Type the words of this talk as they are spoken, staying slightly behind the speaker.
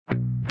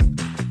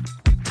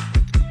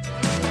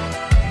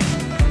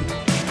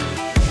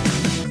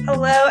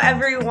Hello,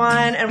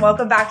 everyone, and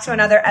welcome back to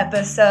another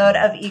episode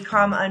of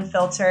eComm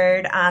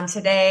Unfiltered.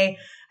 Today,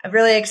 I'm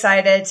really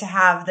excited to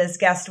have this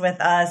guest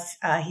with us.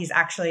 He's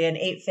actually an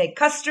 8-fig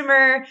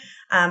customer.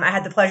 I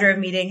had the pleasure of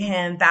meeting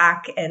him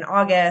back in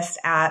August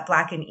at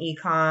Black and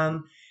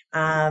eComm.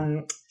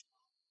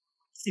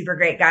 Super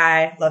great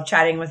guy. Love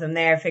chatting with him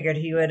there. Figured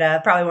he would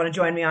probably want to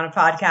join me on a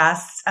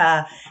podcast.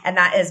 And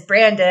that is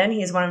Brandon.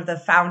 He's one of the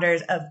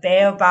founders of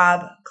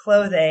Baobab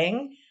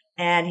Clothing.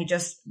 And he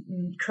just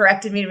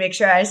corrected me to make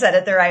sure I said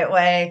it the right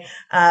way.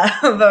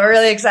 But we're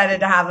really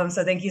excited to have him.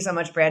 So thank you so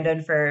much,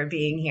 Brandon, for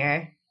being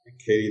here.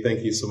 Katie, thank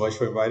you so much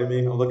for inviting me.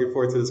 I'm looking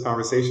forward to this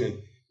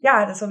conversation.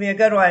 Yeah, this will be a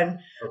good one.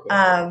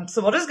 Okay.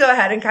 So we'll just go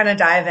ahead and kind of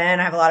dive in.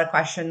 I have a lot of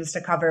questions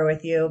to cover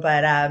with you,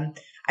 but I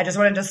just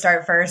wanted to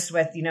start first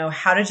with,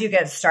 how did you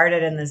get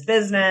started in this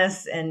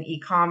business and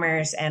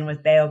e-commerce and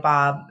with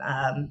Baobab?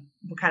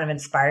 What kind of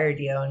inspired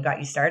you and got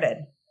you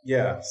started?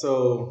 Yeah,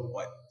 so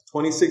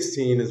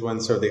 2016 is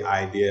when sort of the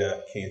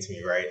idea came to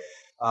me, right?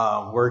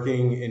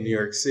 Working in New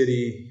York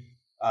City,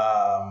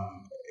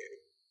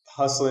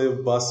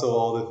 hustle, bustle,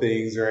 all the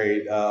things,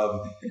 right?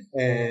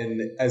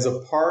 And as a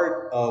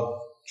part of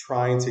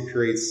trying to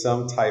create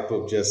some type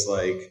of just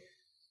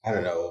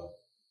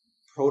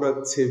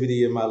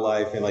productivity in my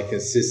life and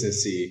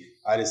consistency,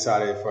 I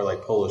decided for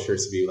polo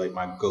shirts to be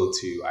my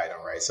go-to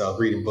item, right? So I was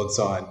reading books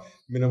on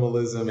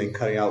minimalism and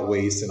cutting out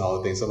waste and all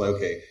the things. So I'm like,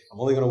 okay, I'm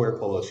only going to wear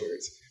polo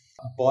shirts.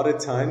 Bought a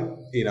ton.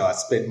 I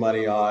spent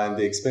money on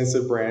the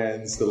expensive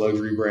brands, the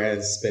luxury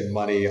brands, spent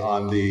money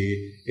on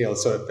the,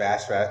 sort of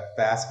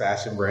fast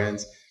fashion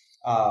brands.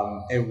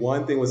 And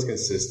one thing was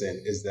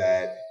consistent is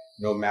that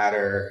no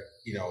matter,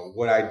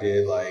 what I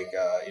did,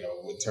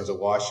 in terms of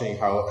washing,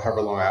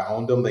 however long I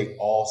owned them, they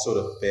all sort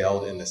of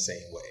failed in the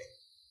same way.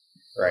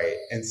 Right.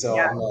 And so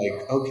yeah. I'm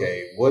like,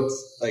 okay,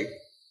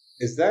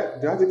 is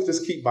that, do I have to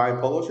just keep buying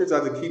polo shirts?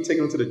 I have to keep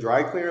taking them to the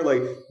dry cleaner?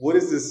 What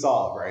does this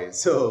solve? Right.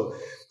 So,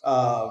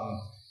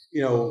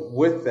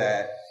 with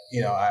that,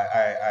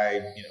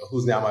 I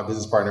who's now my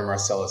business partner,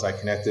 Marcellus, I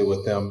connected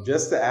with him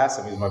just to ask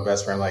him, he's my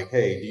best friend,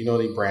 hey, do you know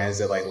any brands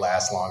that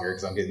last longer?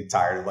 Because I'm getting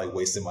tired of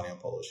wasting money on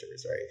polo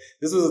shirts, right?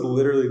 This was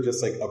literally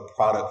just a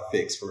product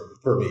fix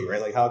for me,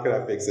 right? How could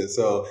I fix it?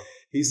 So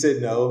he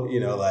said, no,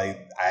 I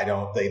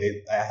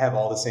have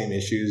all the same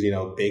issues,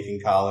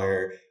 baking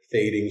collar,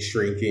 fading,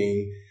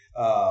 shrinking.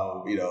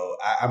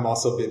 I'm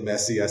also a bit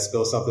messy. I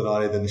spill something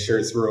on it, then the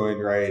shirt's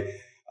ruined, right?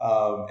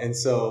 And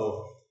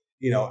so,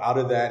 out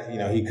of that,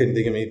 he couldn't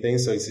think of anything.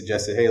 So he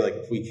suggested, hey,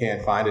 if we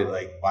can't find it,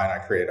 why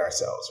not create it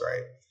ourselves,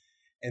 right?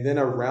 And then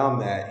around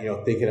that,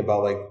 thinking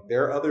about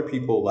there are other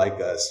people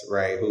like us,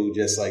 right, who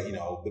just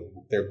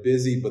they're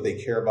busy, but they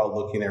care about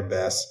looking their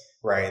best,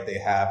 right? They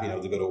have,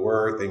 to go to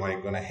work, they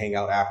want to hang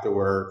out after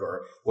work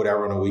or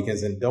whatever on the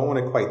weekends and don't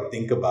want to quite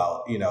think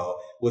about,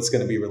 what's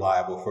going to be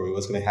reliable for me,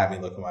 what's going to have me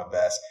look at my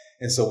best.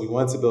 And so we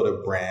wanted to build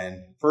a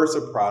brand, first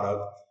a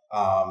product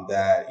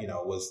that,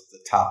 was the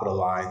top of the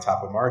line,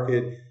 top of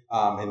market,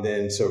 and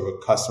then sort of a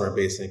customer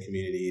base and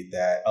community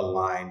that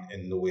aligned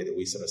in the way that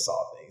we sort of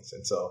saw things.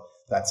 And so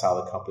that's how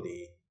the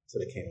company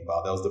sort of came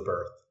about. That was the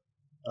birth.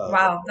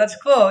 Wow, that's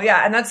cool.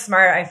 Yeah. And that's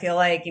smart. I feel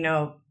like,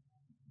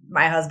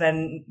 my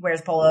husband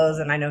wears polos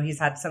and I know he's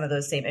had some of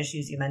those same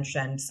issues you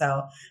mentioned.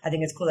 So I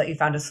think it's cool that you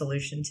found a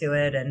solution to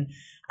it and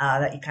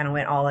that you kind of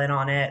went all in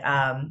on it.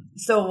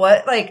 So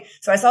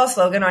I saw a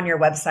slogan on your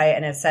website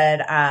and it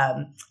said,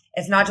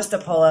 it's not just a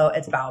polo,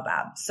 it's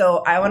Baobab.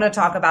 So I want to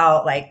talk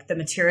about the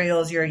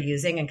materials you're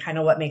using and kind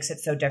of what makes it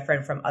so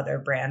different from other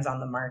brands on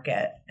the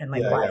market and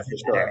why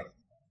it's better.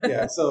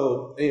 Yeah.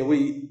 So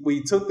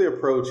we took the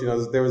approach,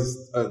 there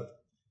was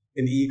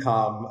an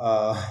eComm,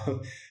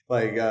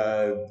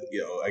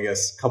 I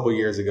guess a couple of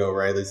years ago,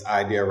 right? This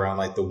idea around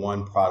the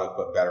one product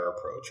but better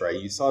approach, right?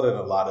 You saw that in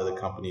a lot of the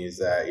companies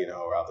that,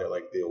 are out there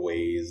the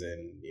Aways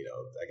and,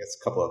 I guess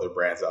a couple other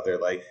brands out there,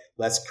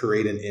 let's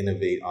create and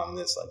innovate on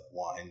this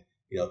one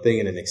thing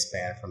and then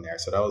expand from there.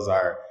 So that was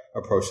our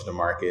approach to the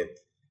market.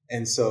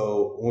 And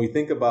so when we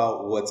think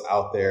about what's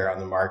out there on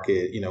the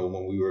market,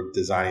 when we were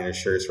designing the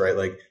shirts, right,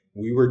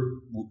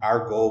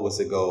 our goal was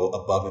to go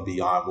above and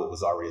beyond what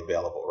was already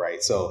available,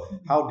 right? So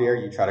how dare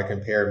you try to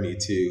compare me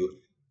to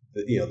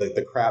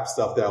the crap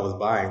stuff that I was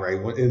buying,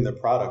 right, in the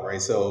product, right?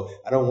 So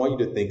I don't want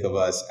you to think of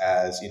us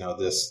as,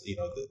 this,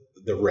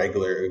 the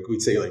regular,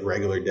 we'd say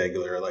regular,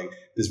 degular,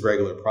 this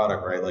regular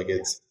product, right?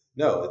 It's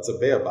a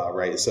Baobab,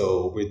 right?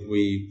 So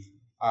we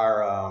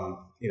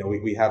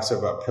have sort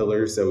of our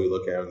pillars that we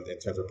look at in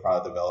terms of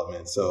product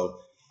development. So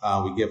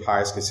we give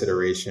highest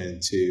consideration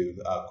to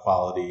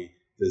quality,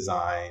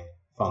 design,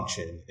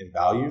 function, and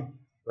value,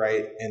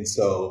 right? And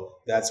so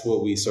that's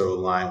what we sort of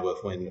align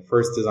with when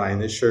first designing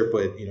this shirt.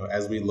 But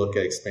as we look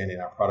at expanding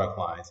our product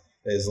lines,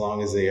 as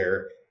long as they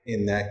are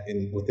within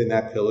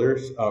that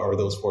pillars or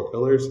those 4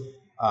 pillars,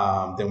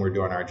 then we're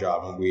doing our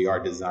job and we are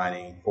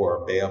designing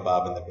for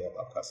Baobab and the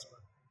Baobab customer.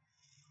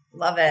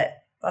 Love it.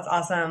 That's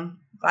awesome.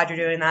 Glad you're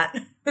doing that.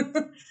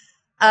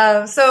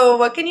 So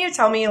what can you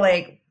tell me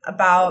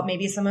about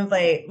maybe some of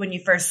like when you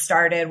first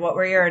started, what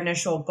were your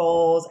initial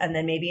goals, and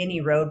then maybe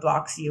any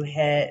roadblocks you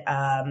hit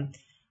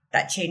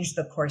that changed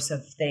the course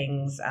of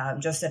things?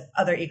 Just if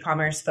other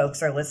e-commerce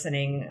folks are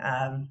listening,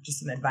 just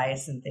some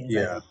advice and things.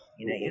 Yeah. That,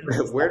 you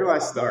know, where do I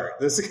start?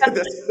 That's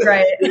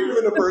right.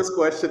 the first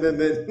question, and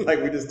then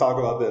like we just talk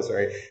about this,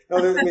 right?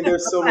 No,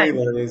 there's so many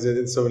learnings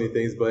and so many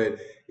things, but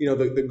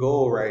the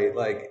goal, right?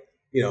 Like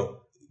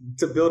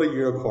to build a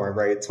unicorn,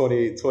 right?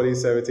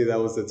 2017, that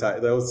was the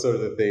time, that was sort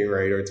of the thing,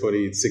 right? Or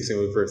 2016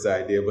 was the first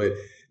idea, but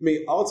I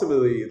mean,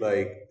 ultimately,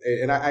 like,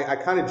 and I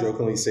kind of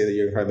jokingly say the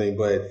unicorn thing,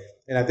 but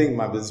and I think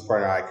my business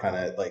partner, I kind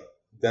of like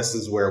this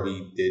is where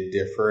we did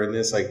differ in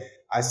this. Like,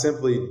 I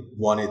simply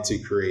wanted to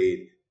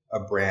create a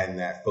brand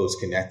that folks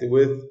connected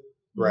with,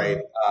 right?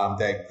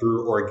 That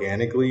grew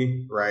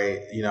organically,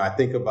 right? I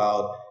think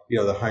about, the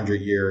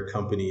 100-year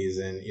companies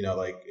and,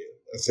 like,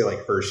 let's say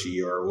like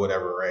Hershey or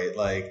whatever, right?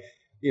 Like,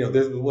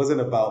 there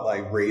wasn't about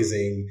like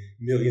raising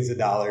millions of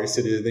dollars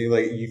to do the thing.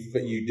 Like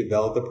you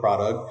developed a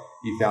product,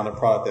 you found a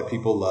product that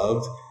people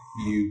loved,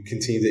 you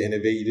continue to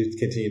innovate, you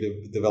continue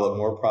to develop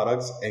more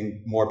products,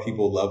 and more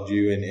people loved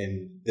you.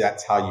 And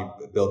that's how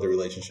you build the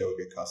relationship with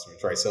your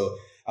customers, right? So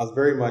I was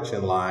very much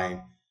in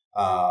line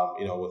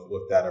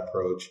with that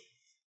approach.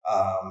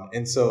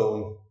 And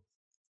so,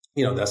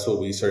 that's what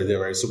we sort of did,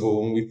 right? So, but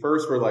when we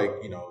first were like,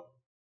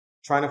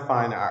 trying to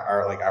find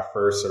our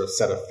first sort of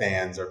set of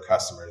fans or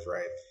customers,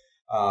 right?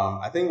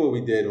 I think what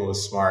we did and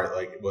was smart,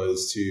 like,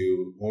 was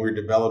to, when we were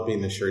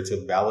developing the shirt,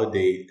 to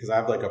validate, because I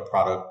have like a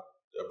product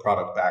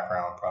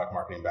background, product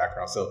marketing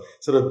background. So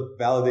to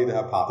validate the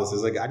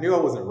hypothesis, like I knew I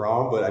wasn't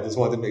wrong, but I just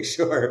wanted to make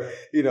sure,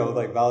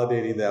 like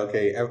validating that,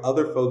 okay,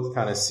 other folks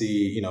kind of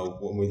see,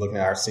 when we're looking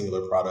at our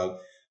singular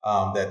product,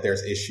 that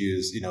there's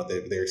issues,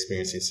 that they're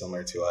experiencing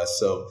similar to us.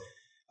 So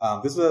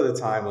this was at a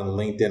time when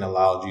LinkedIn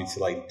allowed you to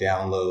like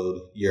download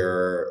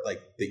your, like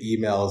the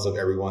emails of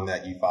everyone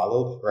that you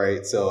followed,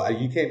 right? So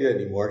you can't do it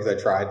anymore because I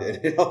tried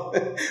it,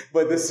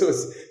 but this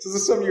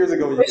was some years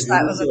ago. I wish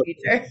that was a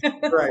feature.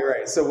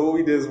 Right. So what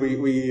we did is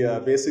we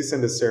basically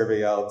send a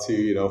survey out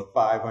to,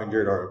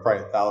 500 or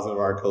probably 1,000 of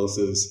our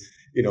closest,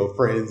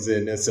 friends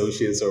and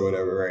associates or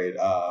whatever, right?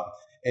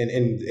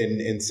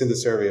 And send a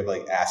survey of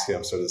like asking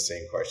them sort of the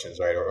same questions,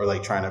 right? Or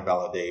like trying to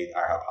validate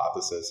our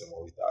hypothesis and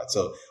what we thought.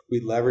 So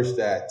we leveraged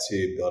that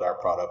to build our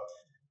product.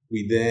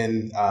 We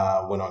then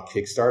went on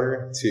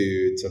Kickstarter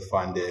to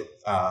fund it.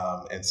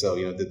 And so,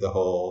 did the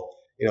whole,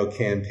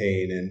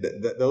 campaign,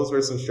 and those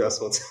were some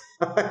stressful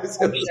times.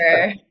 I'm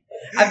sure.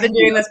 I've been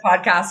doing this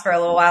podcast for a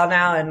little while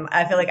now, and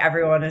I feel like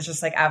everyone is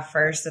just like, at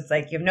first, it's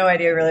like you have no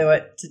idea really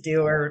what to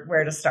do or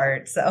where to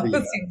start. So it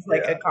seems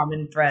like a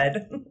common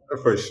thread.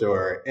 For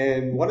sure.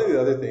 And one of the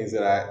other things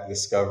that I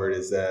discovered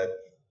is that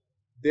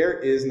there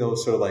is no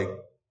sort of like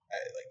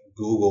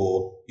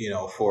Google,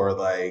 for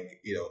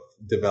like,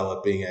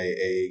 developing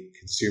a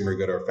consumer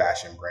good or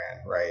fashion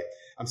brand, right?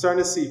 I'm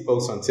starting to see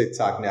folks on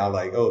TikTok now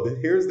like, oh,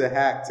 here's the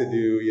hack to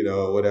do,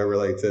 whatever,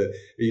 like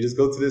you just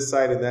go to this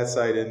site and that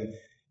site, and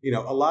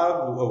a lot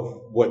of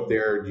what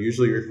they're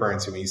usually referring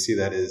to when you see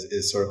that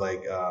is sort of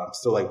like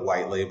still like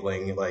white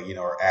labeling, like,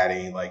 or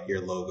adding like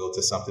your logo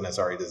to something that's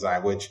already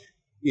designed, which,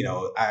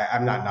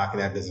 I'm not knocking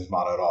that business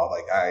model at all.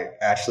 Like, I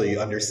actually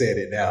understand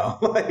it now.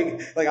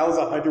 like I was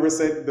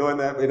 100% doing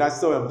that, and I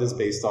still am, just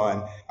based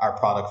on our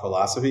product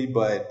philosophy,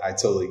 but I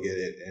totally get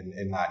it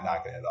and not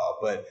knocking it at all.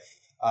 But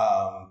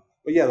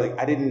yeah, like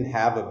I didn't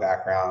have a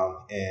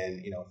background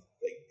in,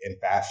 like in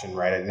fashion,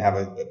 right? I didn't have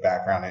a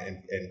background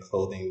in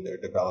clothing or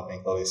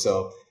developing clothing.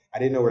 So I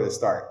didn't know where to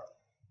start.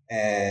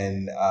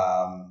 And,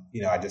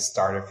 I just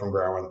started from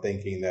ground one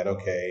thinking that,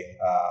 okay,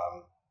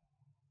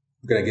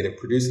 I'm going to get it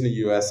produced in the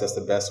US. That's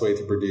the best way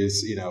to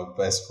produce,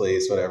 best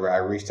place, whatever. I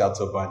reached out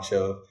to a bunch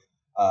of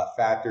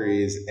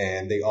factories,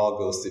 and they all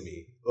ghosted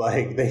me.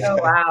 Like oh,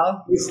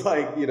 wow. It's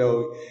like,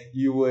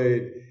 you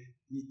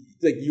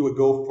would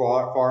go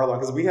far along,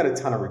 because we had a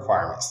ton of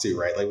requirements too,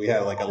 right? Like we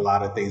had like a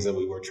lot of things that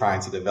we were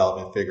trying to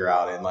develop and figure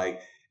out. And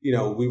like,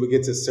 we would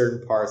get to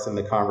certain parts in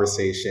the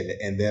conversation,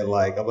 and then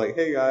like, I'm like,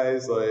 hey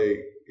guys, like,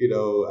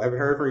 I haven't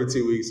heard from you in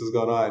 2 weeks. What's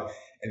going on?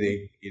 And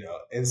they,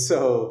 and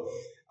so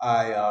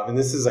and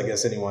this is, I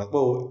guess,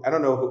 well, I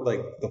don't know,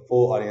 like the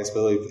full audience,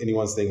 but if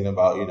anyone's thinking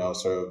about,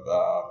 sort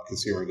of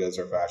consumer goods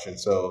or fashion.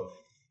 So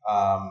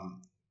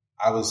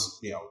I was,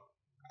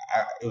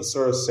 it was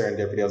sort of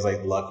serendipity. I was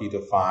like lucky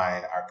to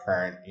find our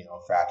current,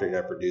 factory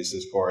that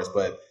produces for us.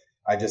 But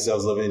I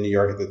was living in New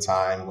York at the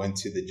time, went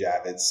to the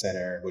Javits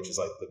Center, which is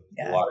like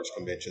the large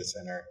convention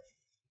center.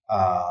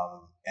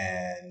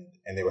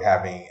 And they were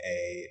having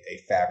a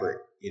fabric,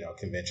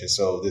 convention.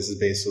 So this is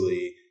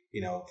basically,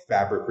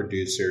 fabric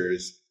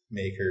producers,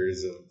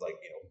 makers of like,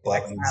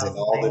 buttons and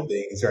all the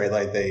things, right?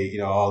 Like they,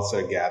 all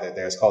sort of gathered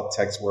there. It's called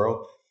Tex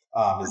World,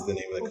 is the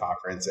name of the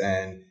conference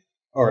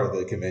or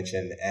the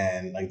convention.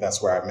 And like,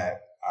 that's where I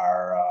met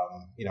our,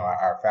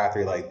 our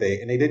factory. Like they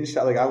didn't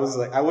show, like, I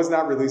was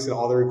not releasing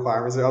all the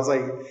requirements. I was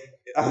like,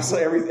 I was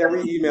like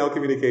every email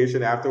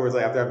communication afterwards,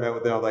 like after I met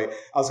with them, like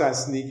I was kind of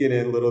sneaking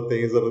in little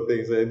things,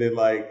 and then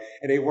like,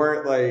 and they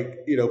weren't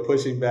like,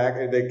 pushing back,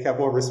 and they kept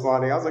on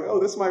responding. I was like, oh,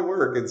 this might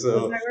work, and This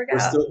so might work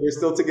out. we're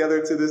still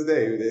together to this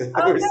day.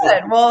 Oh,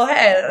 good. Well,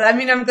 hey, I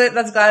mean, I'm good.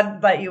 That's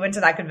glad that you went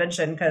to that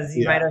convention because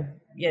you might Yeah. have,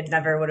 you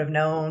never would have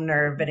known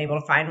or been able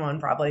to find one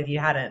probably if you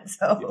hadn't.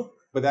 Yeah. So,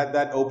 But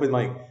that opened,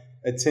 like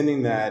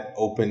attending that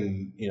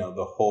opened,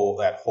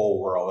 that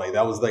whole world. Like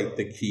that was like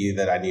the key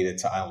that I needed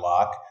to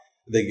unlock.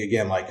 Like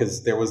again, like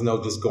because there was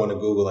no just going to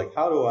Google, like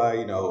how do I,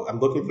 I'm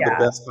looking for the yeah,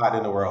 best spot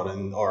in the world,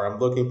 or I'm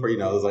looking for, it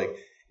was like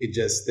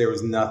there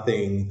was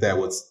nothing that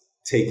would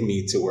take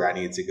me to where I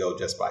needed to go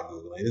just by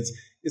Googling.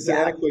 It's an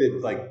yeah.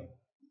 antiquated like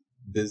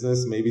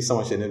business. Maybe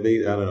someone should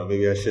innovate. I don't know.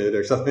 Maybe I should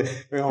or something.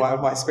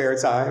 My spare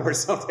time or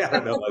something. I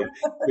don't know. Like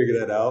figure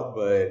that out.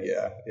 But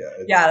yeah.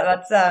 Yeah,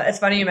 that's it's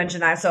funny you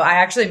mentioned that. So I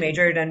actually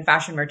majored in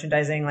fashion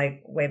merchandising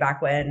like way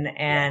back when,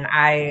 and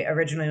I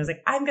originally was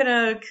like, I'm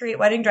gonna create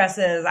wedding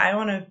dresses. I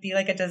want to be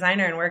like a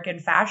designer and work in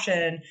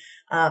fashion.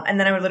 And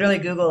then I would literally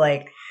Google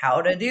like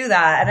how to do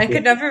that, and I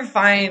could never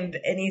find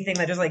anything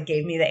that just like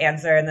gave me the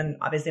answer. And then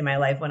obviously my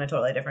life went a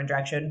totally different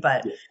direction.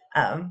 But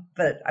I'm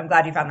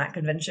glad you found that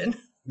convention.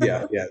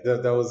 Yeah.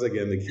 That was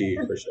again the key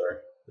for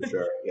sure. For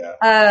sure.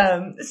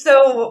 Yeah.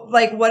 So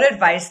like what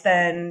advice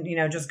then,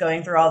 just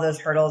going through all those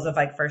hurdles of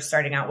like first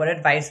starting out, what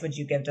advice would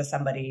you give to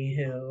somebody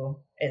who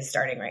is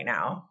starting right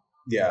now?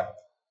 Yeah.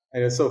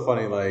 And it's so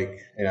funny, like,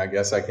 and I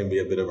guess I can be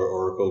a bit of an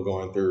oracle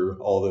going through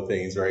all the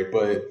things, right?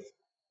 But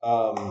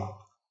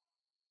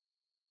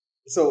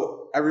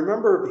so I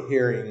remember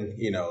hearing,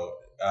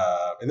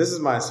 and this is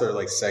my sort of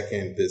like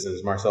second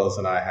business. Marcellus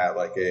and I had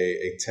like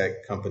a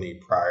tech company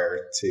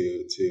prior to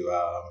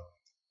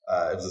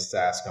it was a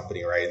SaaS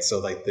company, right? So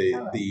like the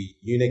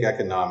unit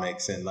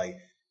economics and like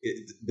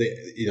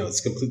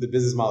it's complete. The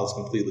business model is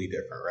completely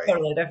different, right?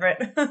 Totally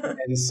different.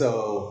 And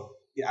so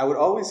I would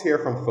always hear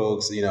from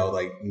folks,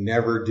 like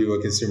never do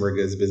a consumer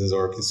goods business,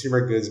 or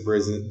consumer goods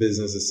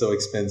business is so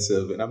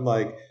expensive, and I'm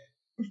like,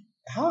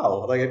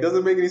 how? Like it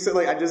doesn't make any sense.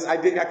 Like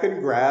I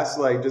couldn't grasp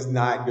like just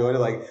not doing it,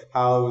 like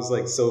how it was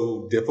like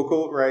so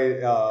difficult,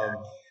 right?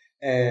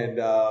 And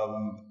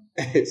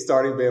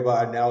starting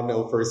Baobab, I now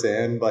know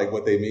firsthand like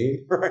what they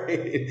mean,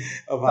 right?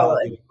 Of how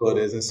Totally. difficult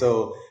it is. And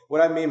so what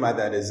I mean by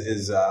that is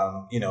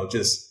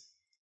just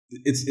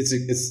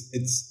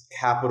it's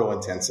capital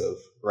intensive,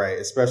 right?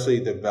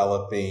 Especially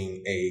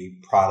developing a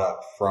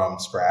product from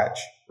scratch,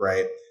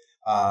 right?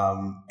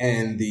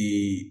 And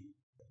the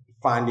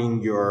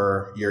finding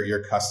your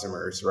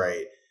customers,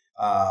 right?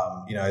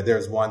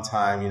 There's one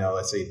time,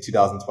 let's say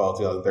 2012,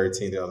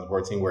 2013,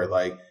 2014, where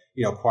like,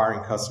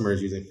 acquiring customers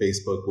using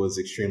Facebook was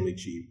extremely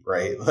cheap,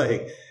 right?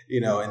 Like,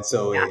 and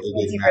so Yeah, it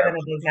way didn't cheaper matter. than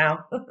it is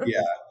now.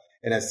 Yeah.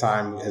 And as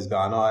time has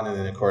gone on, and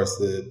then of course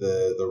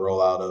the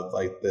rollout of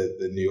like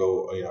the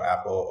new,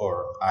 Apple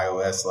or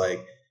iOS,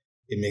 like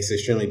it makes it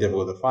extremely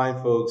difficult to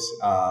find folks,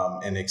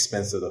 and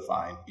expensive to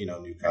find,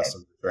 new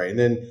customers, right? And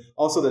then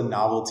also the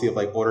novelty of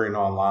like ordering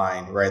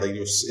online, right? Like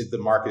the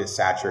market is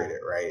saturated,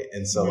 right?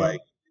 And so like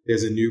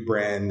there's a new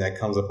brand that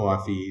comes up on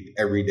my feed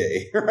every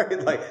day,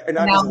 right? Like, and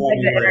not Now just with one like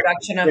new the brand.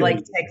 introduction of like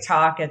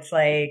TikTok, it's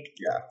like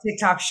Yeah.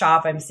 TikTok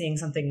shop. I'm seeing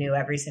something new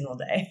every single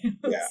day.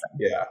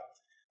 Yeah.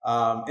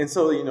 And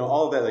so,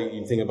 all of that, like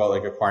you think about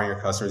like acquiring your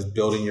customers,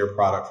 building your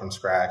product from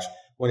scratch.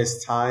 When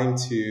it's time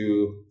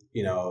to,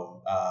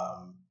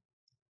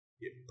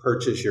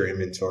 purchase your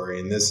inventory,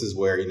 and this is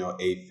where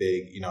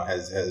AFIG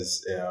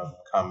has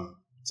come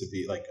to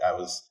be. Like I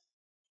was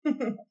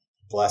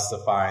blessed to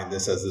find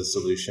this as a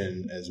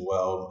solution as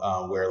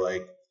well, where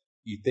like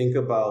you think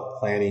about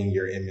planning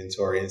your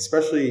inventory, and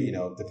especially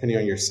depending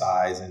on your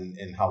size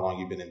and how long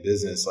you've been in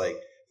business. Like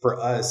for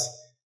us,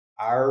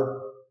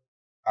 our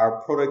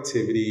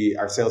productivity,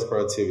 our sales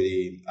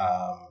productivity,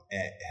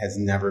 has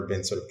never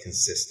been sort of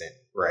consistent,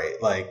 right?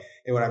 Like,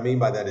 and what I mean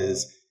by that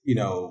is,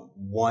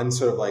 one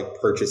sort of like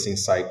purchasing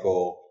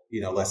cycle,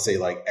 let's say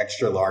like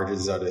extra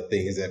larges are the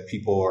things that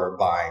people are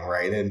buying,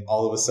 right? And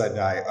all of a sudden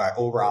I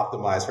over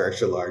optimize for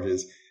extra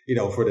larges,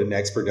 for the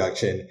next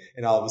production.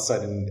 And all of a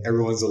sudden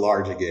everyone's a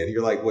large again.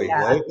 You're like, wait,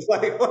 what?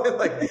 Like, what?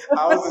 Like,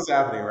 how is this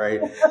happening?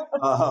 Right.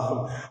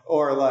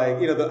 Or like,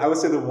 I would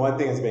say the one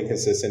thing that's been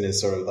consistent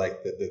is sort of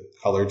like the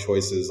color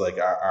choices, like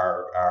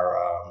I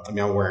mean,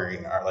 I'm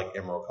wearing our like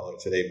emerald color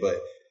today, but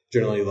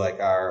generally like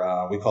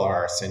we call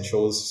our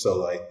essentials. So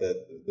like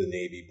the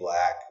navy,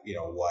 black,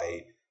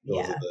 white,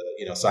 those are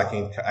the, so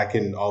I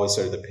can always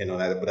sort of depend on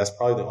that, but that's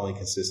probably the only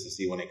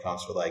consistency when it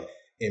comes to like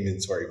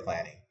inventory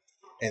planning.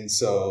 And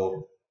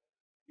so,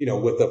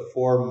 with a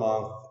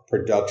 4-month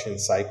production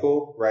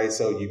cycle, right?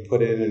 So you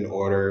put in an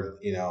order,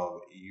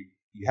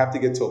 you have to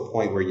get to a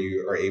point where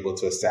you are able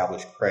to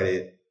establish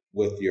credit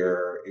with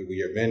your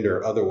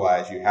vendor.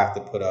 Otherwise you have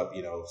to put up,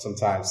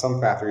 sometimes some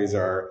factories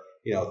are,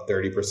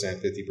 30%,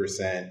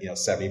 50%,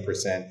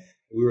 70%.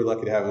 We were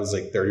lucky to have, it was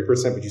like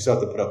 30%, but you still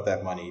have to put up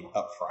that money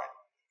up front.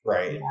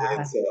 Right. Yeah.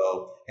 And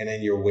so, and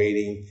then you're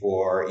waiting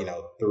for,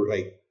 through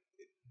like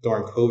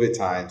during COVID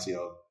times,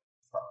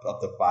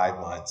 up to 5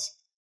 months.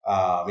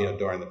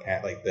 during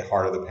the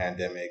heart of the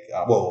pandemic.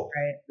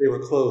 Right. They were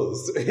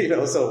closed,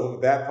 so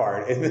that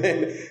part. And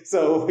then,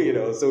 so we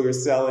were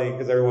selling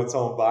because everyone's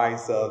home buying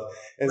stuff.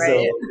 And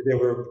Right. so they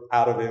were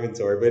out of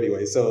inventory. But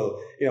anyway,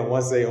 so,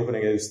 once they opened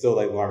again, it was still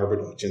like longer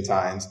production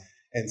times.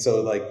 And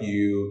so like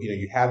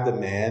you have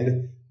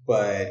demand,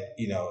 but,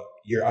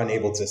 you're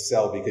unable to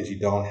sell because you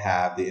don't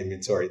have the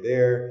inventory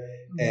there,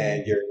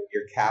 and your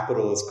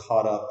capital is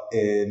caught up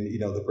in,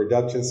 the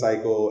production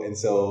cycle. And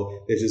so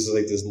there's just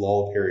like this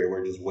lull period where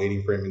you're just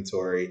waiting for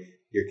inventory.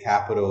 Your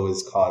capital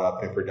is caught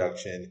up in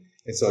production.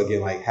 And so again,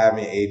 like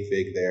having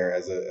AidFig there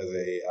as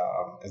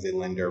a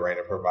lender, right,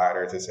 a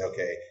provider to say,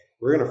 okay,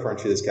 we're going to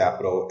front you this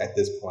capital at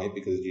this point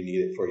because you need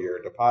it for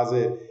your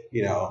deposit.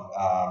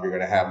 You're going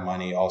to have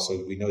money.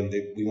 Also, we know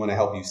that we want to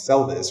help you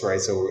sell this,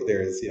 right? So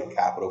there's,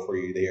 capital for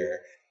you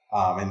there.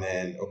 And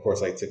then, of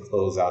course, like to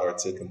close out or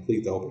to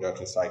complete the whole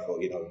production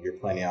cycle, you're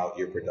planning out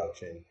your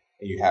production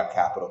and you have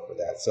capital for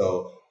that.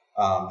 So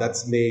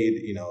that's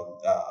made,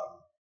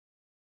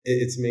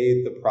 it's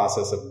made the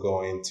process of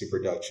going to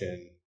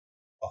production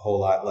a whole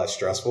lot less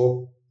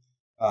stressful,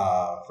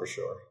 for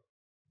sure.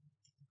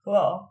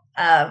 Cool.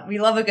 We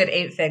love a good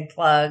 8-fig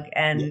plug.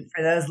 And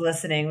for those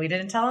listening, we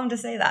didn't tell them to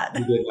say that.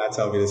 You did not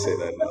tell me to say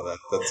that. No,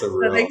 that's a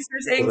real. So thanks for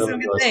saying some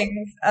good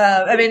things.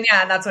 And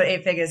that's what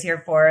 8-fig is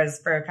here for,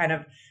 is for kind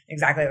of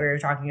exactly what we were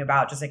talking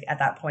about, just like at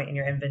that point in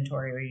your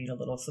inventory where you need a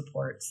little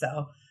support.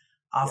 So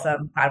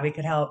awesome. Yeah. Glad we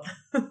could help.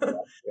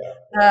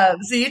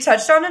 So you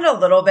touched on it a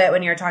little bit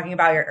when you were talking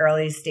about your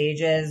early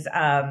stages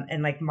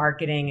and like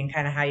marketing and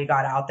kind of how you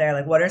got out there.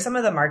 Like, what are some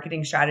of the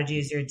marketing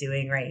strategies you're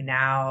doing right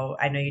now?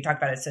 I know you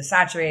talked about it's so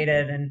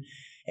saturated and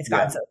it's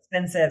gotten so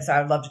expensive. So I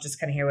would love to just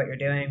kind of hear what you're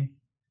doing.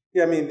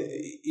 Yeah, I mean,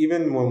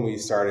 even when we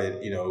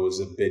started, it was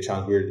a big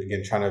challenge. We were,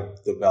 again, trying to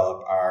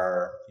develop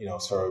our,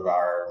 sort of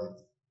our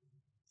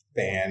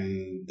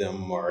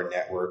fandom or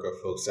network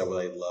of folks that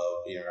really love,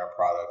 our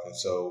product. And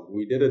so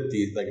we did a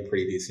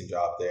pretty decent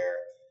job there.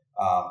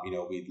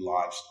 We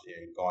launched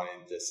and gone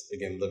and just,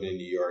 again, living in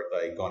New York,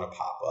 like going to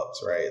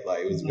pop-ups, right? Like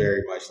it was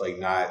very much like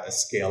not a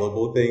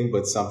scalable thing,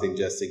 but something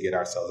just to get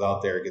ourselves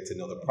out there, get to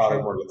know the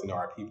product more, get to know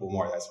our people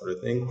more, that sort of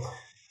thing.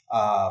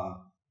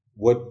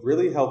 What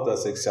really helped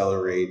us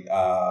accelerate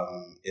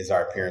is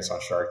our appearance on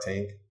Shark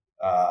Tank.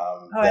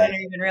 I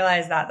didn't even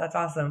realize that. That's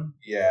awesome.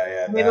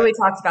 Yeah. Maybe we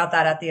talked about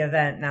that at the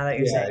event. Now that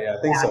you're saying,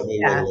 I think so.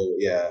 Maybe a little,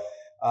 yeah.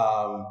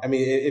 I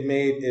mean, it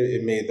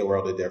made the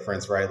world a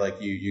difference, right?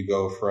 Like you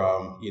go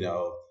from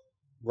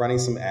running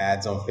some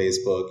ads on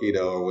Facebook,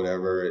 or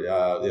whatever,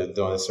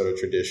 doing this sort of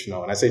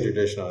traditional, and I say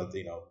traditional,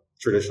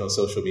 traditional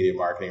social media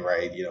marketing,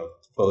 right?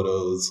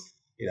 Photos,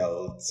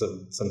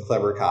 some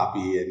clever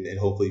copy, and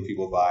hopefully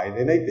people buy it,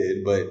 and they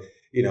did, but.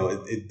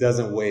 It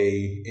doesn't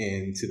weigh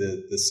into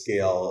the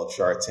scale of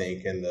Shark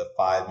Tank and the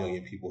 5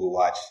 million people who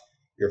watch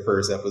your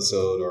first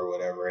episode or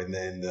whatever. And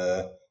then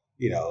the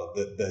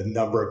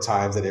number of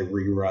times that it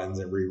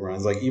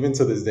reruns, like even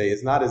to this day,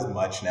 it's not as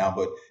much now,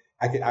 but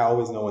I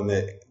always know when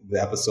the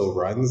episode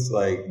runs,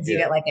 like, do you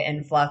get like an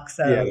influx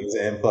of, there's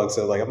an influx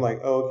of like, I'm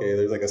like, oh, okay,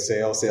 there's like a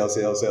sale.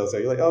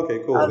 You're like, okay,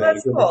 cool. Oh,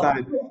 that's cool.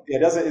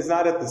 It's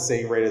not at the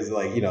same rate as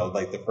like,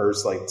 like the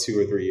first like 2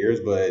 or 3 years,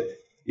 but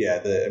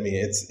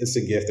it's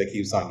a gift that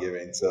keeps on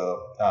giving.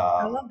 So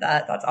I love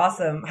that. That's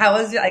awesome. How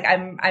was like? I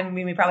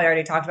mean, we probably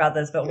already talked about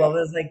this, but what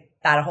was like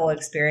that whole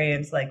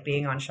experience like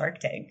being on Shark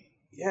Tank?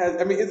 Yeah,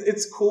 I mean,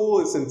 it's cool.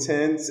 It's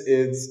intense.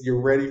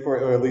 You're ready for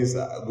it, or at least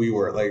we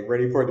were like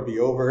ready for it to be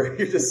over.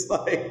 You're just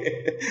like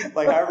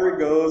however it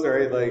goes,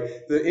 right?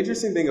 Like the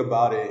interesting thing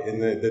about it,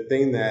 and the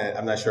thing that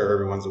I'm not sure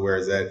everyone's aware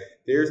is that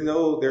there's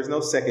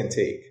no second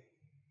take,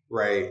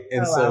 right?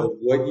 And so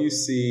what you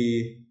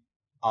see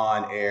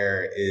on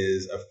air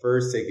is a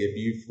first take. If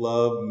you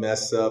flub,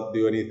 mess up,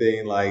 do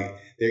anything, like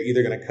they're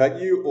either going to cut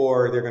you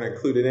or they're going to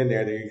include it in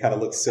there. Then you kind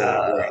of look silly.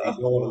 Right? You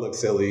don't want to look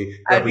silly.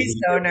 I'd be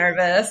so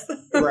nervous.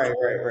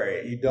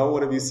 Right. You don't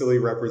want to be silly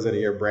representing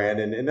your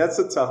brand. And that's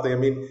a tough thing. I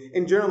mean,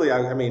 and generally,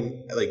 I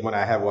mean, like when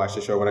I have watched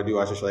the show, when I do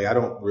watch the show, like I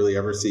don't really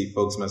ever see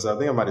folks mess up. I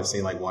think I might have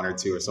seen like one or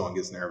two or someone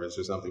gets nervous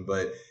or something.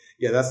 But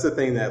yeah, that's the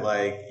thing that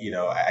like,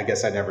 I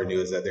guess I never knew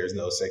is that there's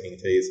no second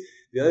taste.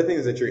 The other thing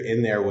is that you're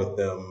in there with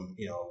them,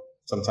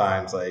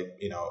 sometimes like,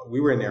 we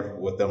were in there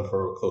with them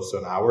for close to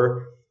an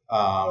hour.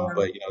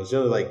 But, it's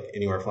generally like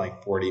anywhere from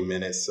like 40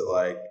 minutes to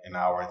like an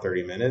hour and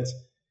 30 minutes.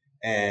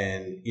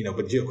 And,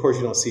 but of course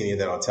you don't see any of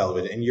that on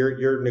television, and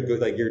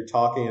you're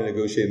talking and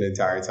negotiating the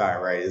entire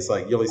time, right? It's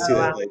like, you only see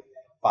that like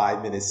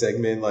 5-minute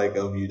segment, like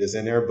of you just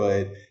in there,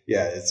 but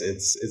yeah,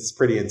 it's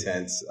pretty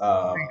intense.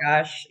 Oh my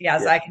gosh. Yeah.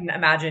 So I can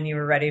imagine you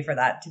were ready for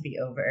that to be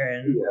over.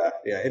 And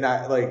And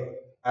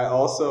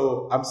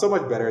I'm so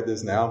much better at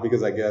this now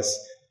because I guess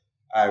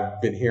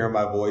I've been hearing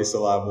my voice a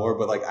lot more,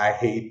 but like I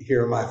hate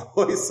hearing my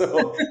voice.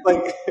 So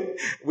like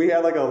we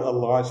had like a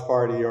launch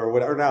party or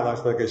whatever, not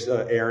launch, but like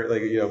a air,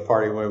 like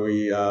party when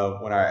we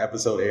when our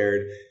episode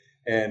aired.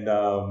 And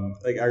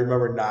like I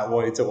remember not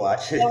wanting to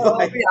watch it. Oh,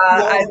 Like yeah,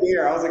 I was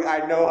there, I was like,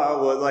 I know how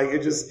it was. Like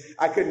it just,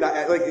 I could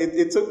not. Like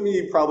it took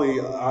me probably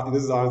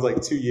this is honest, like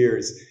 2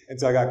 years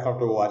until I got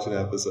comfortable watching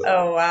an episode.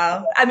 Oh,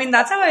 wow. I mean,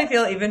 that's how I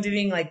feel even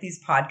doing like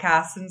these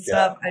podcasts and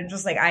stuff. Yeah. I'm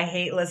just like, I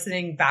hate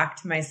listening back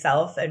to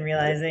myself and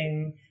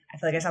realizing I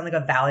feel like I sound like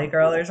a Valley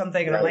girl or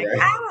something. And I'm like,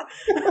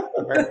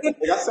 Right. Like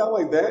I sound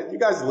like that. You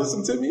guys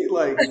listen to me,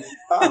 like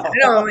I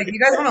know. I'm like, you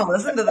guys want to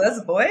listen to this,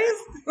 boys?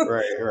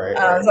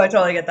 right. So I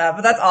totally get that.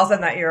 But that's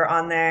awesome that you're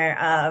on there.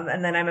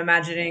 And then I'm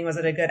imagining, was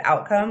it a good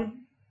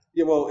outcome?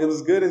 Yeah, well, it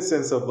was good in the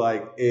sense of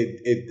like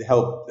it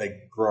helped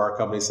like grow our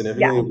company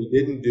significantly. Yeah. We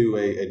didn't do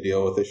a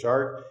deal with the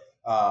shark,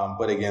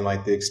 but again,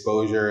 like the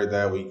exposure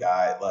that we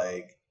got,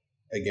 like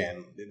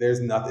again, there's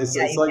nothing.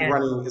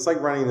 It's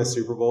like running the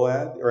Super Bowl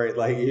ad, right?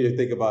 Like you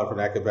think about it from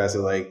that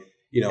capacity, like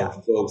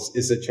folks.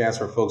 It's a chance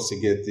for folks to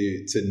get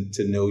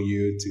to know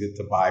you, to get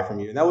to buy from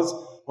you, and that was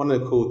one of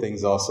the cool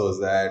things. Also, is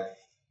that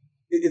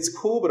it's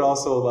cool, but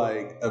also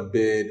like a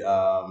bit.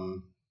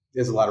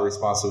 There's a lot of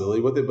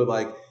responsibility with it, but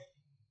like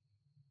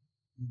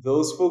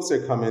those folks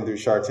that come in through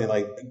Shark Tank,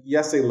 like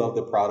yes, they love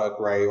the product,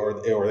 right,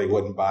 or they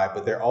wouldn't buy,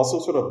 but they're also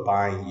sort of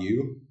buying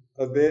you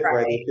a bit,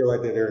 right? They feel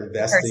like that they're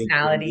investing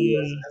in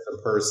you as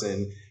a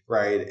person,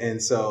 right?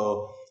 And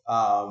so,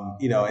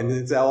 and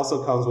it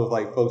also comes with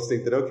like folks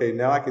think that okay,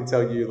 now I can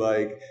tell you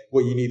like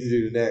what you need to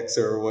do next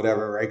or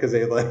whatever, right? Because they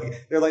feel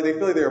like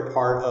they're a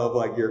part of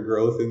like your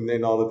growth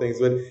and all the things.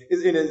 But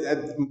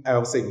I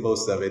would say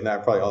most of it,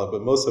 not probably all of it,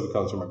 but most of it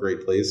comes from a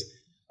great place,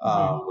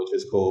 which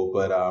is cool.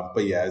 But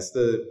yeah,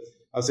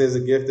 I would say it's a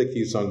gift that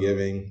keeps on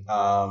giving.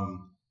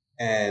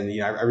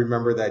 And I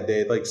remember that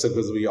day, like, so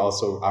because we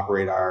also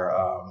operate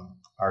our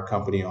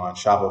company on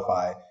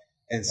Shopify.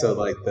 And so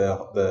like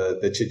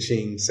the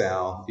cha-ching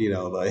sound,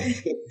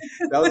 like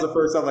that was the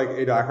first time like,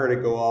 I heard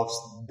it go off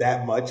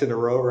that much in a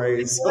row.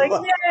 Right. So, like,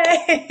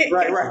 yay!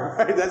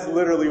 Right. That's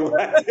literally what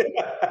I did.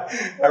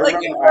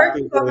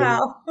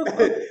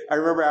 I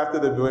remember after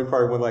the viewing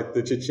part when like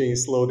the cha-ching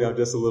slowed down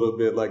just a little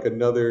bit, like but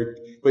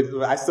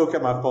I still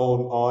kept my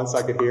phone on so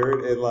I could hear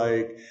it. And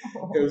like,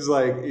 it was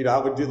like, I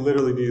would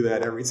literally do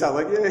that every time.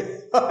 Like,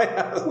 it's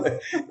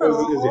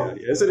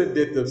an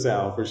addictive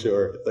sound for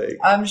sure. Like,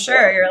 I'm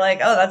sure you're like,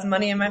 oh, that's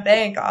money in my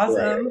bank.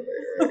 Awesome.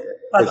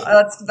 Right.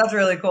 That's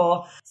really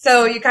cool.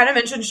 So you kind of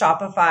mentioned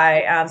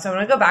Shopify. So I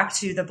want to go back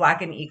to the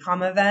Black and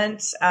eComm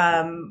event.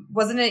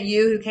 Wasn't it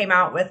you who came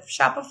out with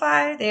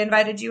Shopify? They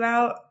invited you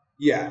out?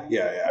 Yeah.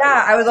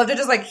 I would love to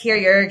just like hear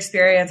your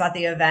experience at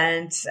the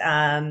event.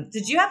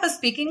 Did you have a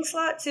speaking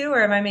slot too,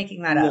 or am I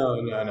making that up? No.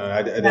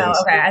 I didn't.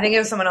 Okay. I think it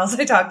was someone else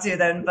I talked to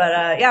then, but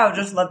I would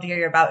just love to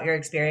hear about your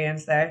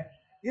experience there.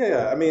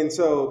 Yeah. I mean,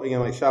 so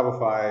like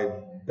Shopify,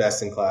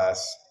 best in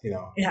class,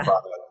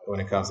 product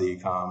when it comes to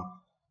eComm.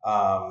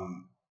 I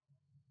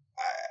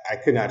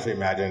couldn't actually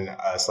imagine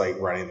us like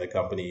running the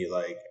company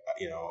like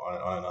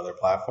on another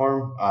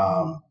platform.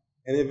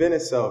 And the event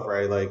itself,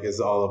 right, like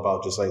is all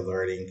about just like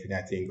learning,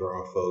 connecting,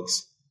 growing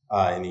folks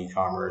in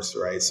e-commerce,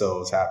 right? So I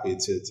was happy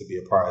to be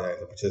a part of that,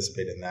 to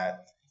participate in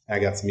that. And I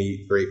got to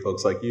meet great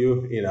folks like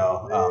you, there.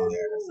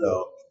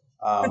 So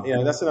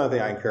that's another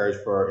thing I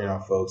encourage for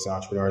folks and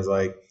entrepreneurs,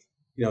 like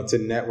to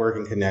network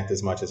and connect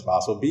as much as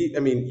possible.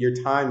 Your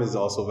time is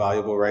also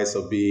valuable, right?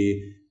 So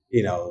be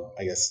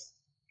I guess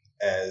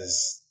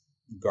as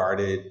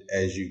guarded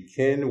as you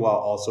can, while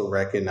also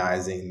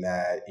recognizing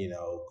that,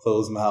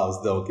 closed mouths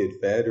don't get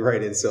fed,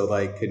 right? And so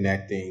like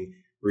connecting,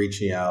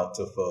 reaching out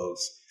to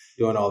folks,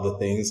 doing all the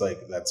things like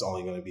that's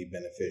only going to be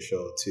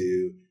beneficial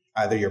to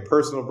either your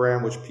personal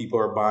brand, which people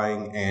are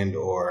buying, and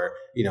or,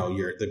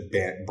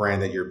 the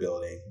brand that you're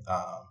building.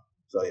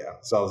 So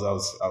I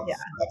was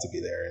glad to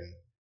be there and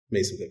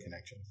made some good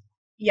connections.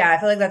 Yeah, I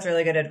feel like that's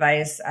really good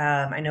advice.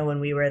 I know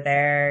when we were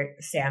there,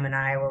 Sam and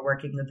I were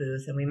working the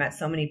booth and we met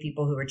so many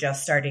people who were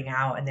just starting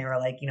out and they were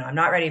like, I'm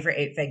not ready for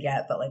 8-Fig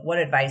yet, but like, what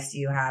advice do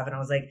you have? And I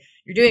was like,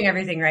 you're doing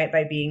everything right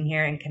by being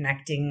here and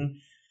connecting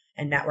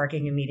and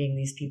networking and meeting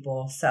these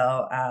people.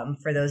 So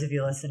for those of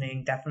you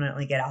listening,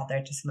 definitely get out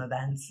there to some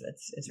events.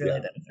 It's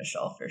really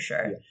beneficial for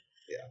sure.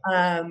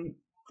 Yeah.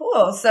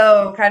 Cool.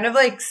 So kind of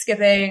like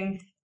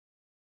skipping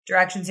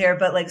directions here,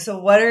 but like, so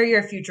what are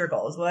your future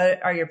goals?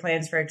 What are your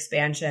plans for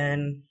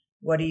expansion?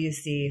 What do you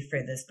see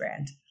for this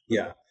brand?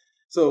 Yeah.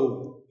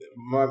 So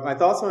my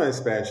thoughts on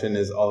expansion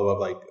is all about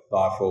like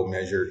thoughtful,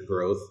 measured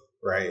growth,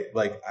 right?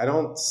 Like I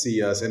don't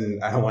see us,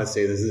 and I don't want to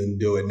say this and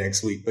do it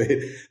next week, but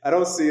I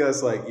don't see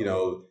us like,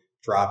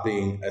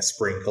 dropping a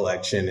spring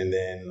collection and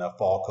then a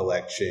fall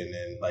collection.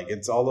 And like,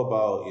 it's all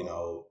about,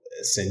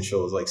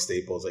 essentials, like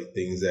staples, like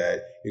things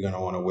that you're going to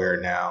want to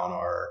wear now,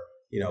 or,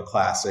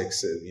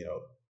 classics,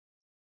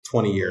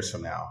 20 years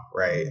from now,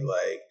 right?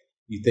 Like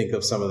you think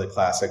of some of the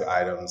classic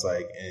items,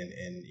 like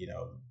and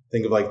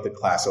think of like the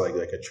classic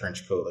like a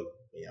trench coat, like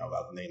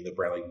I'll name the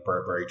brand like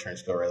Burberry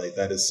trench coat, right? Like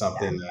that is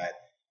something that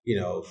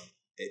if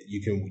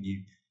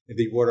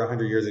you wore it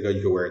 100 years ago,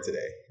 you could wear it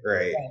today,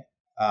 right?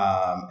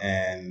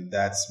 And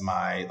that's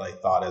my like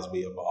thought as we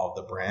evolve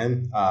the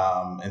brand.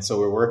 And so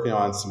we're working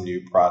on some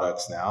new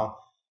products now.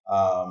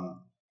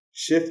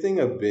 shifting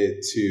a bit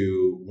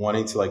to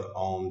wanting to like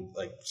own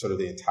like sort of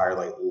the entire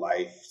like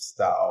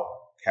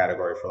lifestyle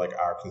category for like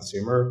our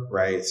consumer,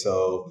 right?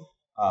 So,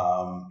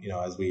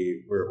 as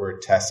we're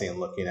testing and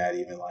looking at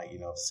even like,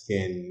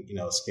 skin,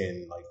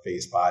 like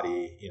face,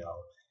 body,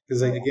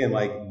 because like, again,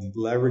 like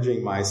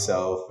leveraging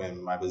myself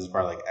and my business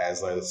partner, like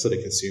as like sort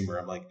of consumer,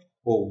 I'm like,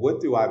 well,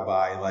 what do I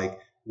buy? Like,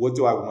 what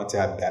do I want to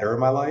have better in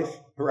my life?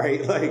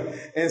 Right.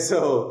 Like, and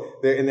so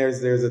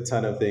there's a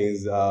ton of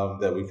things,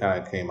 that we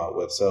kind of came up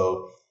with.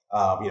 So,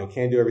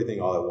 can't do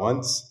everything all at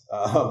once.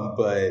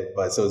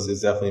 But so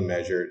it's definitely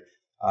measured.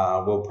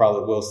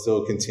 We'll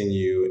still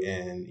continue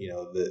in,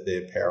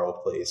 the apparel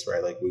place,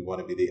 right? Like we want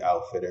to be the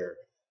outfitter,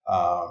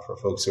 for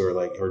folks who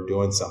are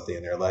doing something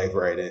in their life,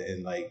 right?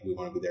 And like, we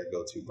want to be their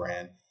go-to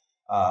brand.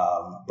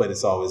 But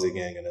it's always,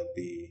 again, going to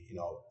be,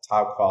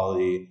 top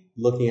quality,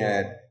 looking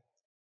at,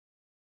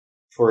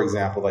 for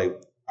example, like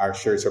our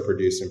shirts are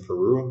produced in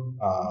Peru,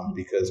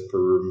 because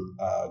Peru,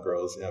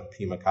 grows,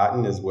 Pima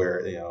cotton is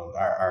where,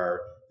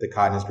 the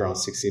cotton is grown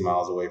 60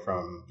 miles away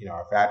from,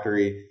 our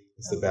factory.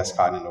 It's the best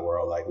cotton in the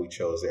world. Like we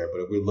chose there.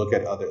 But if we look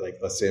at other, like,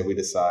 let's say we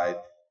decide,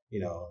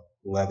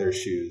 leather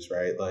shoes,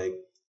 right? Like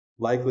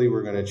likely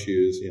we're going to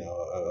choose,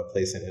 a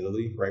place in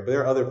Italy, right? But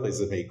there are other places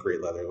that make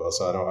great leather as well.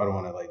 So I don't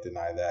want to like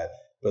deny that,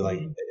 but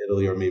like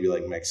Italy or maybe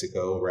like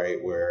Mexico,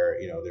 right? Where,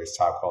 there's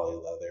top quality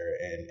leather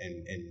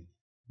and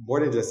more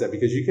than just that,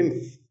 because you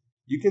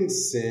can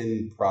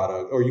send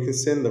product or you can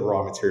send the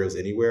raw materials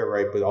anywhere,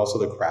 right? But also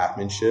the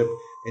craftsmanship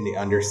and the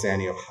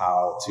understanding of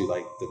how to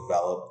like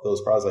develop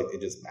those products, like it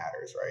just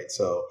matters, right?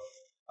 So,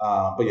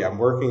 but yeah, I'm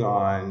working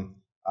on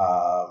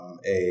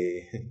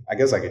I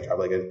guess I could drop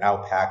like an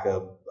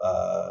alpaca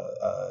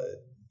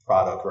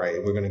product,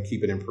 right? We're going to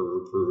keep it in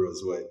Peru. Peru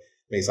is what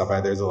makes up.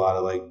 There's a lot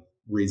of like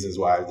reasons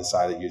why I've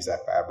decided to use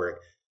that fabric.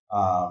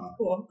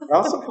 Cool. I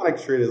also kind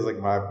of treat it as like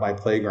my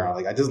playground.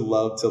 Like I just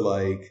love to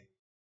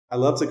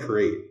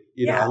create.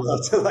 I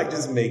love to like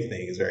just make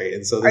things, right?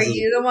 And so are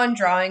you the one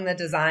drawing the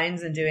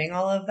designs and doing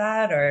all of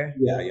that, or?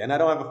 Yeah. And I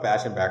don't have a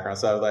fashion background,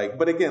 so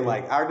but again,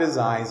 like our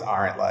designs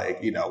aren't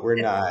like we're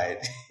not,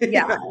 we're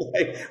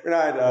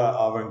not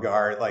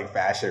avant-garde like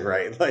fashion,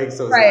 right? Like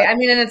so, right. I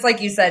mean, and it's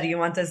like you said, you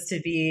want this to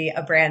be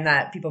a brand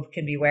that people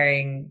can be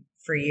wearing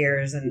for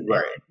years, and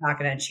it's not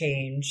going to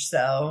change.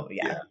 So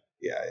yeah.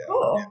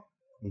 Cool. Yeah.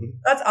 Mm-hmm.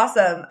 That's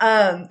awesome.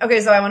 Okay,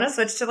 so I want to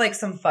switch to like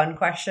some fun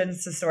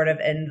questions to sort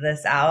of end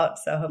this out.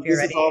 So I hope you're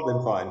ready. This has all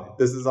been fun.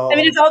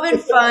 It's all been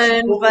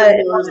fun, but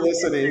whoever's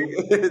listening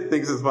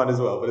thinks it's fun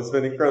as well. But it's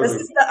been incredible. This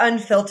is the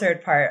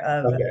unfiltered part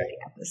of the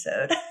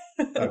episode.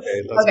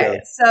 Okay, let's go.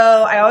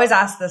 So I always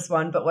ask this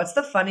one, but what's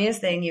the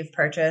funniest thing you've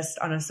purchased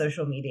on a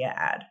social media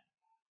ad?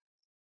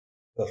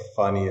 The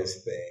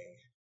funniest thing.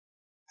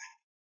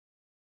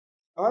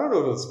 I don't know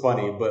if it was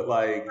funny, but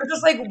like, or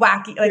just like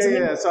wacky. Like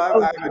So I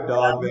have a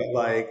dog that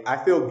like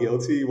I feel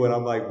guilty when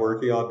I'm like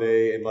working all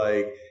day and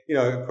like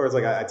of course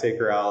like I take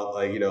her out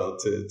like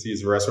to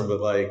use the restroom, but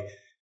like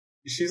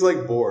she's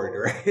like bored,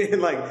 right?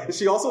 And like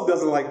she also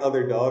doesn't like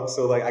other dogs,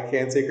 so like I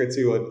can't take her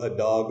to a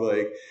dog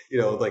like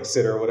like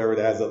sitter or whatever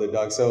that has other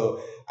dogs.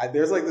 So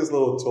there's like this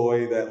little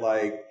toy that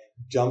like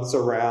jumps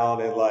around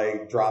and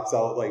like drops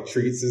out like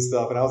treats and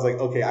stuff, and I was like,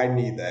 okay, I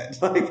need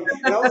that. Like,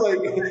 and I was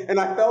like, and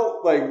I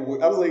felt like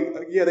I was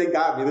like, yeah, they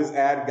got me. This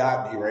ad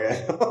got me,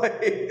 right?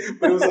 Like,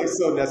 but it was like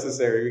so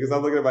necessary because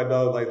I'm looking at my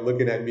dog like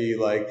looking at me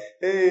like,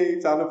 hey,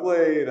 time to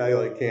play, and I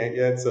like can't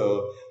yet.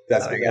 So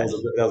that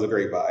was a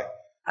great buy.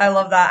 I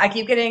love that. I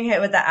keep getting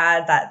hit with the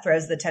ad that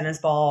throws the tennis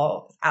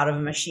ball out of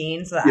a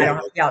machine so that I don't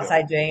have to be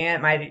outside doing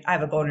it. I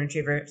have a golden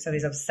retriever, so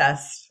he's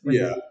obsessed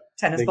with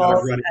tennis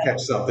balls. Run and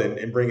catch something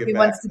and bring it he back.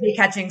 Wants to be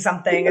catching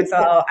something, and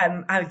so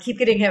I keep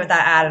getting hit with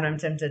that ad, and I'm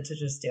tempted to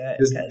just do it.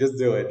 Just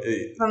do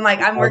it. So I'm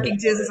like, I'm working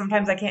too, so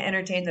sometimes I can't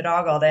entertain the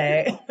dog all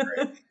day.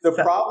 The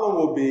problem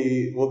will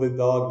be, will the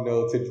dog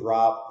know to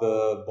drop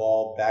the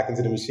ball back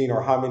into the machine,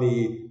 or how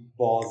many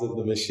balls does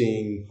the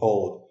machine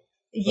hold?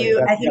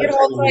 I think it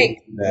holds like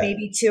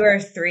maybe 2 or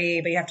 3,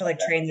 but you have to like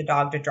train the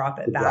dog to drop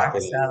it back.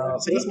 So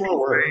it's more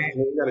work.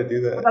 You got to do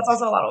that. But that's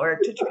also a lot of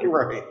work to train.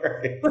 Right.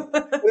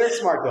 They're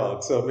smart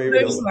dogs, so maybe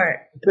they're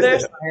smart. They're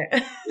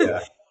smart. Yeah.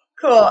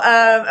 Cool.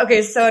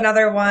 Okay, so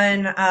another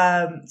one.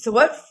 So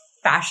what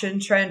fashion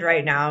trend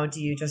right now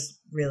do you just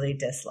really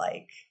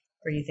dislike,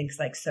 or you think is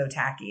like so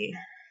tacky?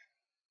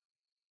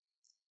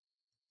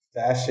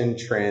 Fashion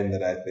trend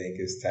that I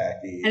think is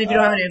tacky. And if you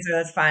don't have an answer,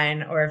 that's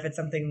fine. Or if it's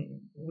something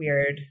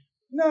weird.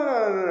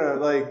 No.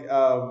 Like,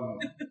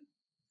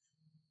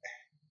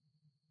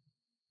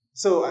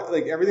 so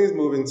like everything's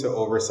moving to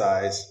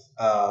oversized.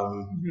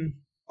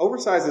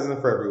 Oversized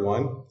isn't for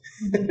everyone.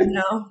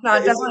 No,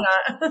 definitely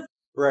not.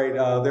 Right.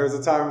 There was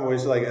a time in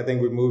which like I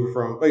think we moved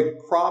from like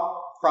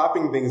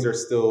cropping things are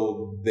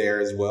still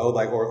there as well,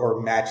 like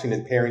or matching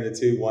it, pairing the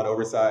two, one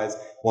oversized,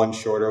 one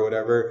short or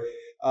whatever.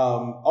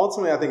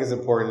 Ultimately, I think it's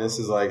important. This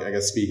is like, I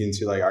guess, speaking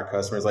to like our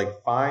customers,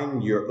 like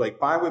find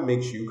what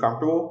makes you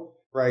comfortable,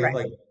 right?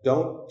 Like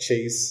don't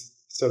chase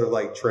sort of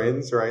like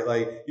trends, right?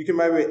 Like you can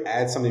maybe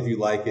add something if you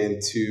like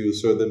into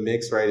sort of the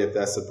mix, right? If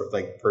that's the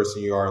like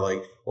person you are,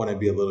 like want to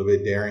be a little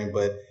bit daring,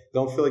 but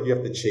don't feel like you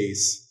have to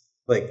chase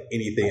like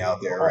anything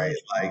out there, right?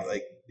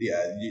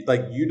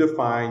 Yeah, you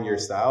define your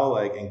style,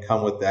 like, and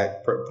come with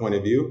that point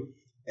of view,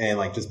 and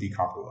like just be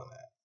comfortable in that.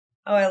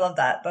 Oh, I love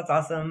that. That's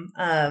awesome.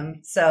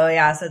 So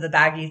the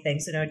baggy thing.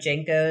 So no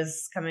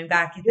Jenko's coming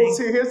back, you think? Well,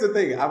 see, here's the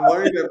thing. I'm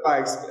learning that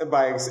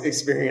by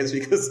experience,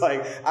 because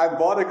like I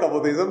bought a couple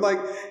of things. I'm like,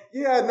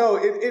 yeah, no,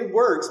 it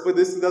works, but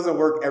this doesn't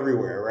work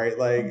everywhere, right?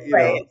 Like, you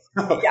right.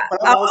 know, yeah.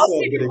 But I'm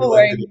also getting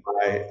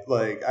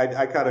like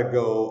I kind of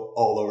go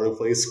all over the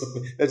place.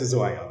 That's just who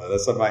I am, though.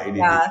 That's my ADD.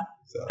 Yeah.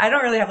 So. I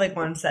don't really have like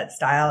one set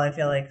style. I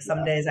feel like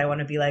some days I want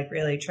to be like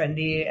really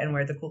trendy and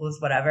wear the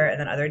coolest whatever, and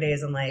then other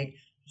days I'm like,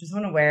 just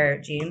want to wear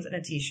jeans and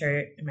a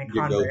t-shirt and my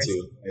Converse.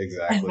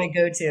 Exactly. And my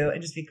go-to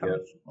and just be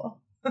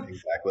comfortable. Yep.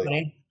 Exactly.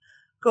 Funny.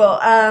 Cool.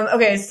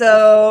 Okay,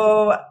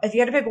 so if you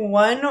had to pick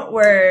one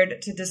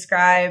word to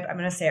describe, I'm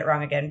going to say it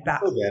wrong again. I'm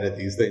so bad at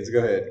these things. Go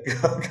ahead.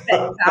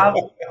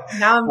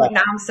 Now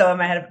I'm so in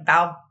my head.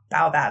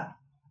 Baobab.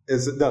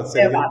 Say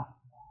Baobab.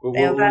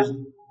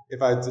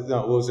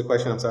 What was the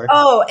question? I'm sorry.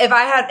 Oh,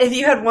 if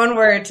you had one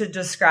word to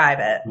describe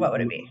it, what would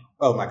it be?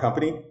 Oh, my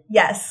company?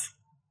 Yes.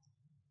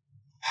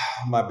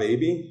 My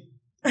baby.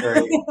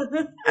 Right.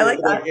 I like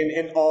that.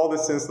 In all the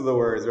sense of the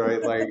words,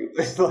 right? Like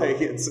it's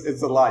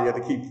a lot. You have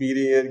to keep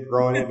feeding it,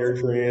 growing it,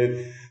 nurturing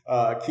it,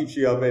 keeps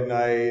you up at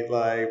night,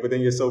 but then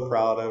you're so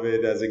proud of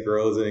it as it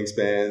grows and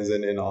expands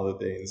and all the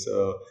things.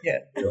 So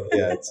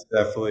it's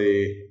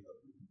definitely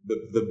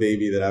the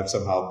baby that I've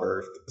somehow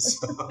birthed.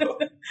 So.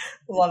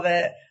 Love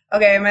it.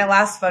 Okay, my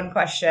last fun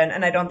question,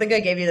 and I don't think I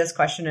gave you this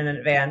question in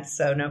advance,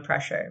 so no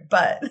pressure,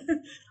 but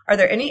are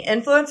there any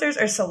influencers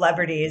or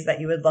celebrities that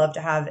you would love to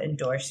have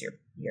endorse your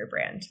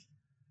brand?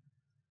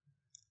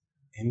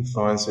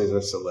 Influencers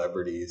or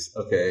celebrities?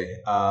 Okay.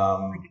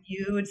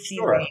 You would see.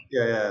 Sure.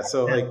 Yeah.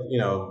 So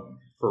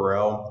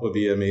Pharrell would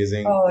be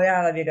amazing. Oh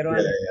yeah, that'd be a good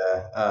one.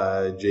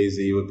 Yeah.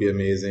 Jay-Z would be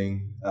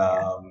amazing.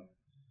 Beyonce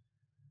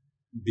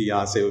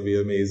would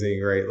be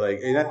amazing, right?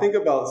 And I think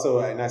about,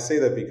 and I say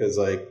that because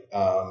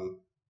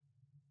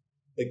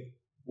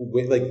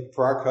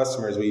for our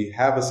customers, we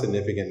have a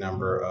significant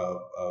number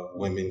of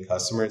women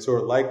customers who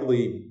are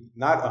likely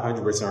not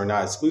 100% or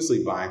not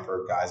exclusively buying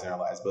for guys in their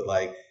lives, but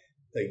like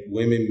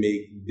women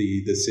make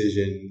the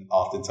decision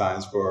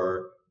oftentimes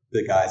for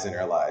the guys in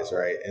their lives,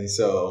 right? And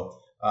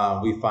so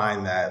we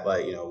find that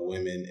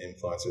women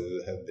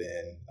influencers have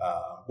been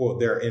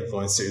they're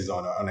influencers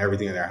on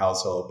everything in their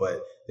household, but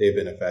they've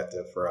been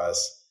effective for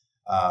us.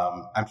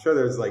 I'm sure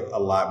there's a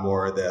lot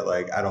more that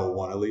I don't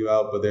want to leave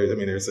out, but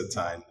there's a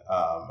ton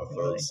of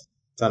folks,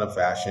 ton of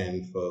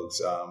fashion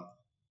folks.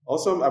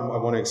 Also, I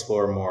want to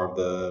explore more of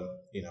the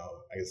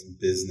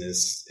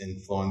business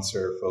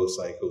influencer folks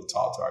who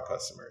talk to our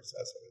customers.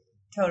 That's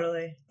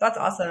totally. That's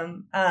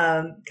awesome.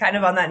 Kind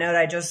of on that note,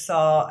 I just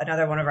saw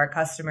another one of our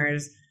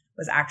customers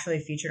was actually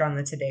featured on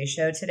the Today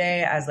Show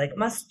today as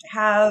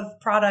must-have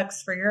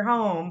products for your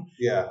home.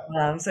 Yeah.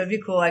 So it'd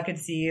be cool. I could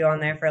see you on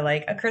there for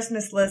a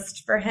Christmas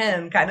list for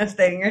him kind of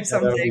thing or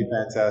something. That would be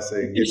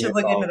fantastic. You should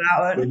look into that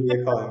one. Give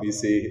me a call,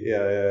 NBC.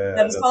 Yeah.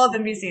 Just call up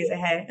NBC. Say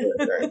hey.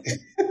 Right.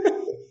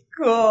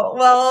 Cool.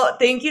 Well,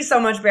 thank you so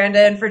much,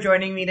 Brandon, for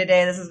joining me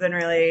today. This has been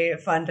really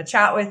fun to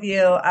chat with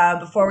you.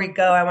 Before we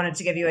go, I wanted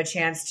to give you a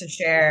chance to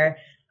share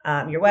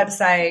your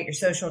website, your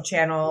social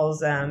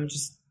channels,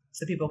 just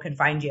so people can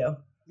find you.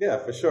 Yeah,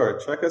 for sure.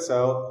 Check us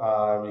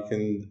out. You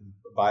can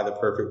buy the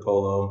perfect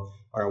polo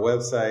on our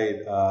website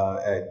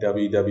at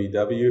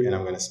www, and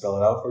I'm going to spell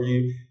it out for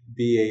you,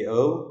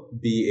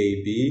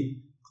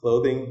 BAOBAB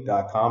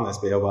clothing.com. That's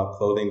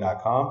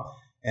baobabclothing.com.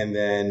 And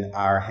then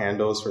our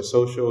handles for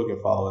social, you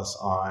can follow us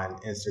on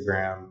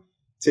Instagram,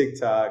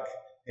 TikTok,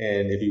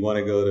 and if you want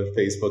to go to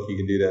Facebook, you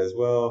can do that as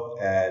well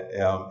at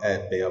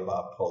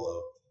Baobab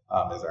Polo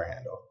is our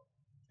handle.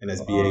 And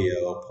that's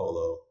BAO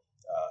Polo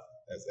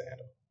as the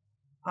handle.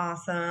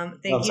 Awesome.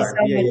 Thank you so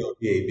much.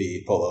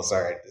 BAB Polo.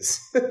 Sorry.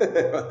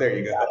 There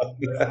you go.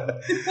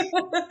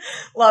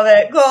 Love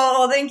it. Cool.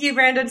 Well, thank you,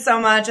 Brandon, so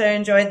much. I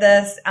enjoyed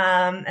this.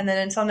 And then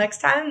until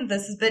next time,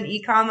 this has been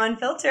eComm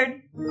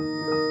Unfiltered.